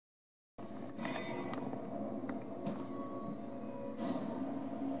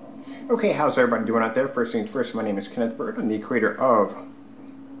Okay, how's everybody doing out there? First things first, my name is Kenneth Berg. I'm the creator of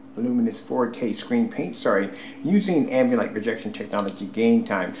Luminous 4K screen paint, using ambient light projection technology gain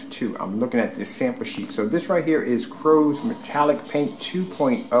 ×2. I'm looking at this sample sheet. So this right here is Crow's Metallic Paint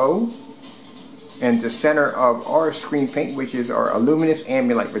 2.0, and the center of our screen paint, which is our Luminous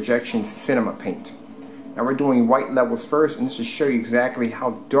ambient light projection cinema paint. Now we're doing white levels first, and this will show you exactly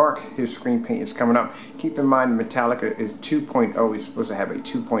how dark his screen paint is coming up. Keep in mind Metallica is 2.0, it's supposed to have a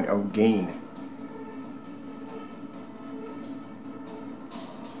 2.0 gain.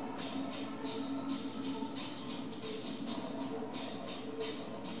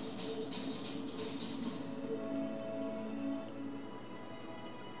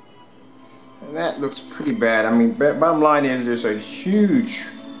 And that looks pretty bad. I mean, bottom line is there's a huge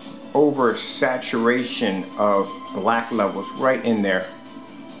oversaturation of black levels right in there.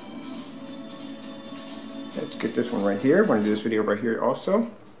 Let's get this one right here. We're going to do this video right here also.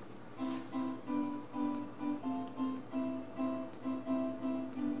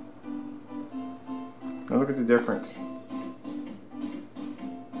 Now look at the difference.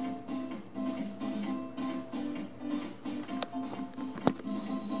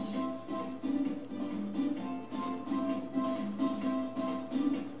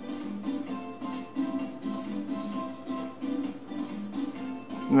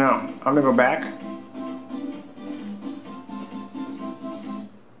 Now, I'm going to go back.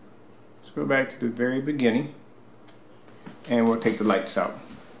 Let's go back to the very beginning, and we'll take the lights out.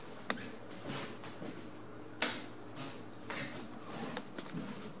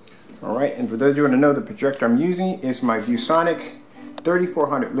 Alright, and for those of you who want to know, the projector I'm using is my ViewSonic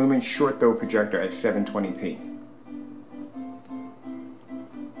 3400 lumen short throw projector at 720p.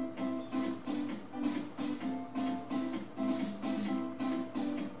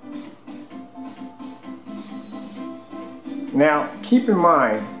 Now, keep in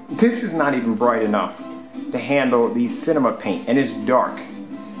mind, this is not even bright enough to handle the cinema paint, and it's dark.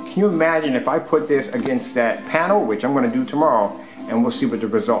 Can you imagine if I put this against that panel, which I'm going to do tomorrow, and we'll see what the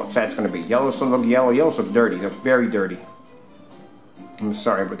results that's going to be. Yellows don't look yellow, yellows look dirty. They're very dirty. I'm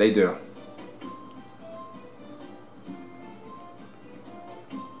sorry, but they do.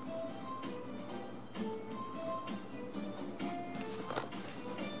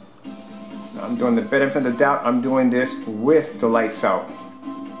 I'm doing the benefit of the doubt. I'm doing this with the lights out.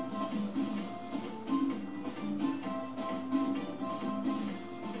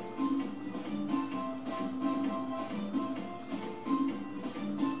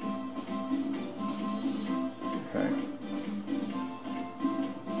 Okay.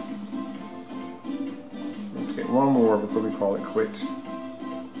 Let's get one more before we call it quits.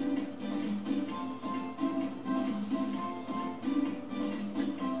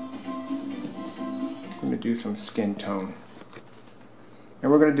 To do some skin tone,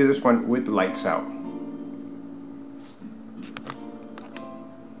 and we're going to do this one with the lights out.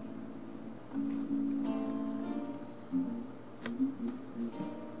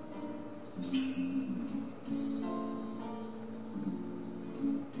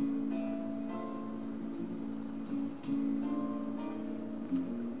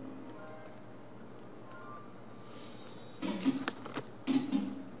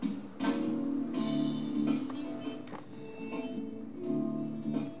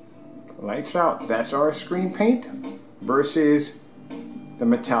 Lights out. That's our screen paint versus the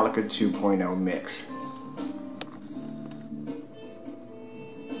Metallica 2.0 mix.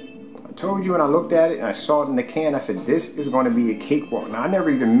 I told you when I looked at it and I saw it in the can, I said this is going to be a cakewalk. Now I never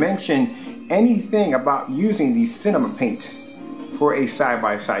even mentioned anything about using the cinema paint for a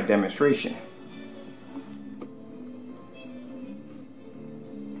side-by-side demonstration.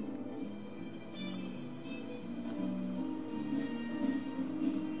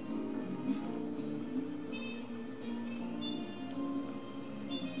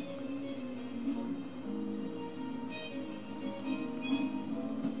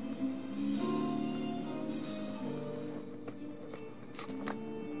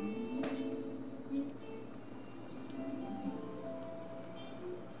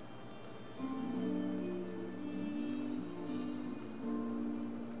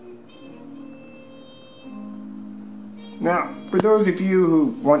 Now, for those of you who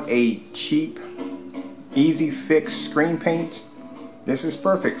want a cheap, easy fix screen paint, this is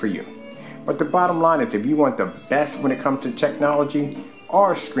perfect for you. But the bottom line is, if you want the best when it comes to technology,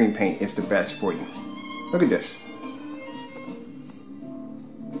 our screen paint is the best for you. Look at this.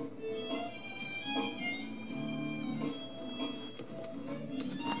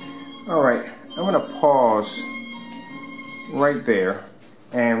 Alright, I'm going to pause right there,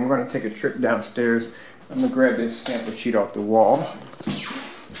 and we're going to take a trip downstairs. I'm going to grab this sample sheet off the wall.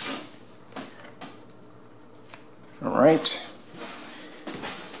 All right.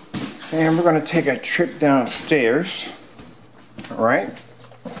 And we're going to take a trip downstairs. All right.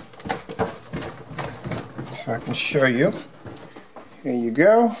 So I can show you. Here you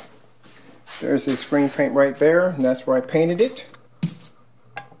go. There's the screen paint right there, and that's where I painted it.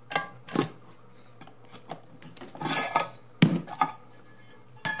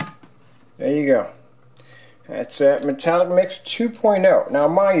 There you go. That's Metallic Mix 2.0. Now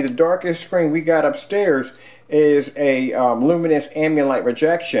mind you, the darkest screen we got upstairs is a Luminous ALR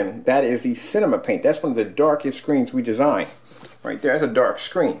rejection. That is the cinema paint. That's one of the darkest screens we designed. Right there, that's a dark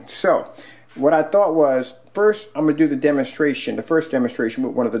screen. So what I thought was, first I'm going to do the demonstration, the first demonstration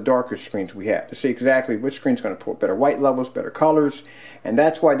with one of the darker screens we have to see exactly which screen's going to pull better white levels, better colors, and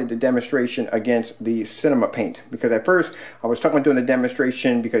that's why I did the demonstration against the cinema paint. Because at first I was talking about doing a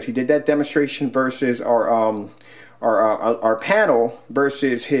demonstration because he did that demonstration versus our panel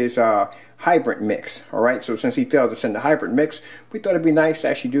versus his hybrid mix. Alright, so since he failed to send the hybrid mix, we thought it'd be nice to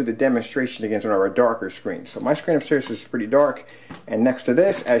actually do the demonstration against one of our darker screens. So my screen upstairs is pretty dark, and next to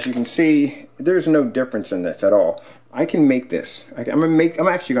this, as you can see, there's no difference in this at all. I can make this. I'm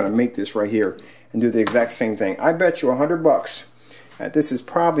actually going to make this right here and do the exact same thing. I bet you $100 that this is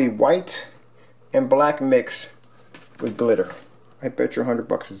probably white and black mix with glitter. I bet you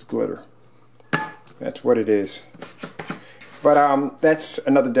 $100 is glitter. That's what it is. But that's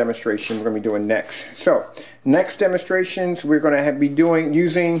another demonstration we're going to be doing next. So next demonstrations we're going to be doing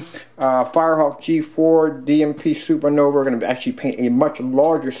using Firehawk G4 DMP Supernova. We're going to actually paint a much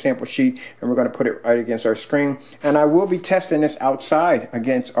larger sample sheet, and we're going to put it right against our screen. And I will be testing this outside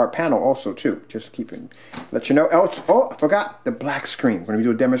against our panel also too. Just let you know. Oh, I forgot the black screen. We're going to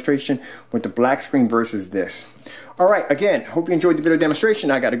do a demonstration with the black screen versus this. All right. Again, hope you enjoyed the video demonstration.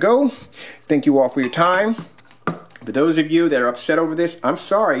 I got to go. Thank you all for your time. For those of you that are upset over this, I'm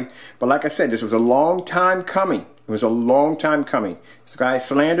sorry, but like I said, this was a long time coming. It was a long time coming. This guy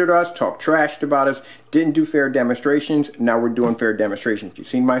slandered us, talked trash about us, didn't do fair demonstrations. Now we're doing fair demonstrations. You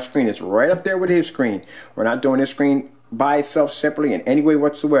see my screen, it's right up there with his screen. We're not doing his screen by itself separately in any way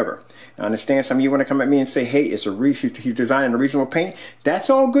whatsoever. I understand some of you want to come at me and say, hey, he's designing a reasonable paint.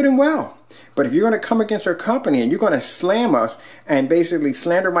 That's all good and well. But if you're going to come against our company and you're going to slam us and basically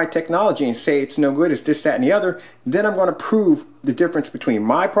slander my technology and say it's no good, it's this, that, and the other, then I'm going to prove the difference between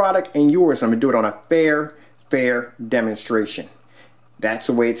my product and yours. I'm going to do it on a fair demonstration. That's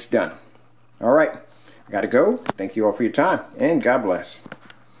the way it's done. All right. I got to go. Thank you all for your time, and God bless.